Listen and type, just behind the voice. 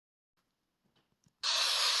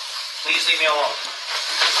Please leave me alone.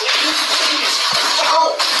 Please.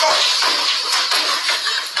 Ow!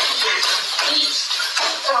 Please.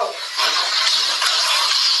 Ow!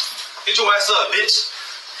 Get your ass up, bitch.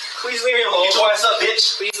 Please leave me alone. Get your ass up,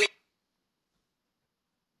 bitch. Please leave.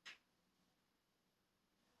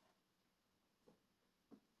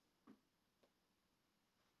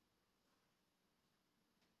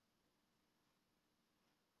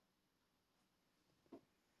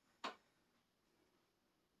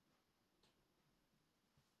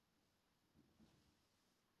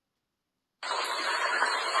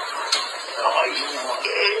 Oh, you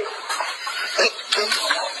okay?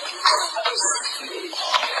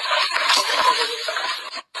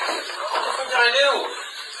 What did I do?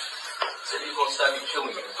 Said you gonna stab me, kill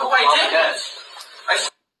me. No, I didn't. I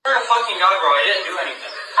swear to fucking God, bro, I didn't do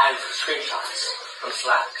anything. I have screenshots from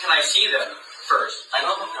Slack. Can I see them first? I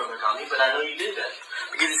know my brother got me, but I know you did that.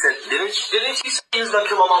 Because he said, didn't you say you was gonna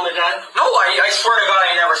kill my mom and dad? No, I swear to God,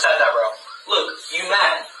 I never said that, bro. Look, you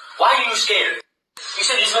mad. Why are you scared? You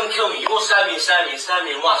said you're gonna kill me. You gonna stab me and stab me and stab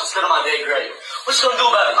me and watch. Instead of my dead grave. What you gonna do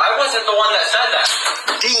about it? I wasn't the one that said that.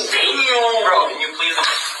 Damn. Bro, can you please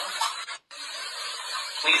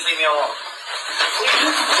leave me alone?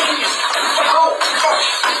 Please. Ow!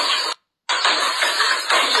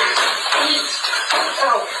 Please.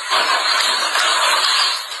 Ow!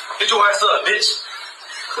 Get your ass up, bitch.